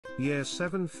Year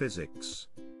 7 Physics.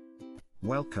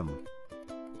 Welcome.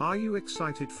 Are you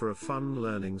excited for a fun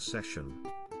learning session?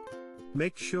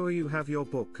 Make sure you have your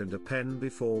book and a pen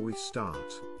before we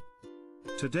start.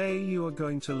 Today you are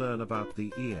going to learn about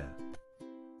the ear.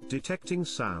 Detecting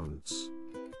sounds.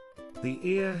 The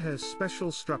ear has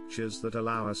special structures that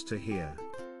allow us to hear.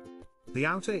 The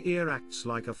outer ear acts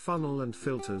like a funnel and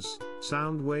filters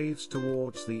sound waves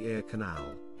towards the ear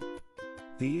canal.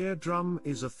 The eardrum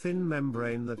is a thin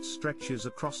membrane that stretches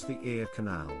across the ear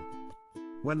canal.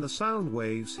 When the sound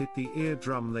waves hit the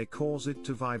eardrum, they cause it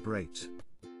to vibrate.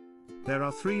 There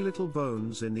are 3 little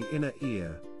bones in the inner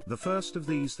ear. The first of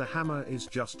these, the hammer, is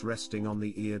just resting on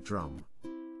the eardrum.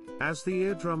 As the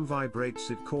eardrum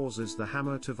vibrates, it causes the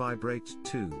hammer to vibrate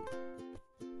too.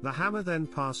 The hammer then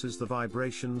passes the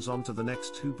vibrations onto the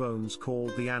next 2 bones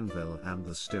called the anvil and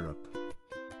the stirrup.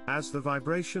 As the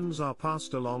vibrations are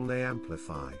passed along, they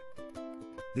amplify.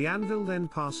 The anvil then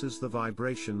passes the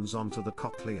vibrations onto the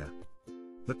cochlea.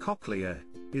 The cochlea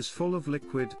is full of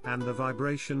liquid and the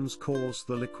vibrations cause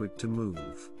the liquid to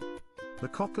move. The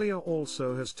cochlea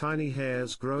also has tiny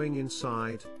hairs growing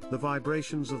inside. The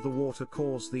vibrations of the water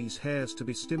cause these hairs to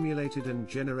be stimulated and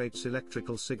generates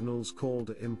electrical signals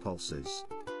called impulses.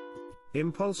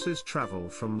 Impulses travel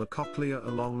from the cochlea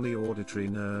along the auditory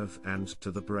nerve and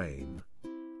to the brain.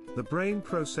 The brain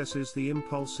processes the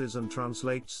impulses and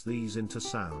translates these into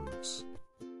sounds.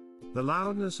 The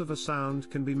loudness of a sound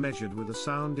can be measured with a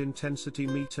sound intensity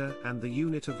meter, and the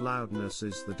unit of loudness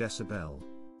is the decibel.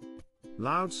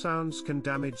 Loud sounds can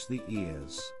damage the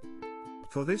ears.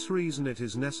 For this reason, it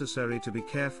is necessary to be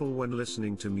careful when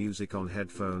listening to music on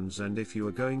headphones, and if you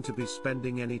are going to be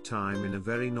spending any time in a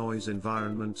very noisy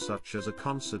environment such as a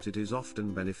concert, it is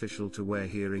often beneficial to wear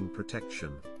hearing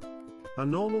protection. A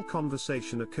normal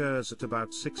conversation occurs at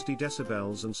about 60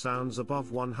 decibels, and sounds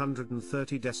above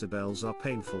 130 decibels are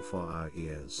painful for our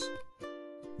ears.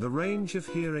 The range of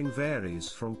hearing varies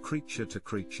from creature to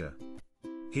creature.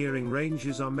 Hearing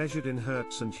ranges are measured in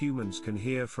hertz, and humans can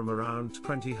hear from around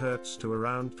 20 hertz to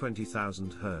around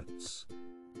 20,000 hertz.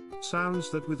 Sounds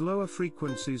that with lower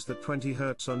frequencies than 20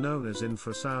 hertz are known as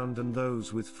infrasound, and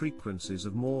those with frequencies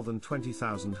of more than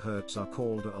 20,000 hertz are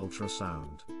called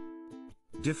ultrasound.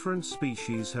 Different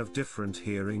species have different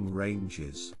hearing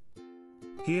ranges.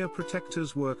 Ear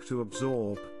protectors work to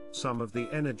absorb some of the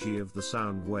energy of the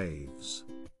sound waves.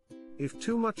 If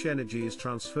too much energy is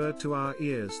transferred to our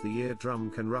ears, the eardrum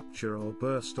can rupture or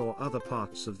burst, or other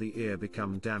parts of the ear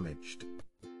become damaged.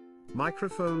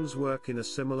 Microphones work in a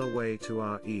similar way to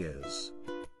our ears.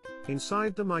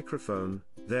 Inside the microphone,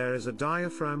 there is a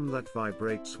diaphragm that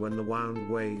vibrates when the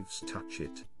wound waves touch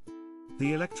it.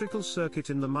 The electrical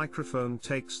circuit in the microphone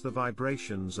takes the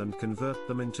vibrations and convert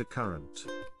them into current.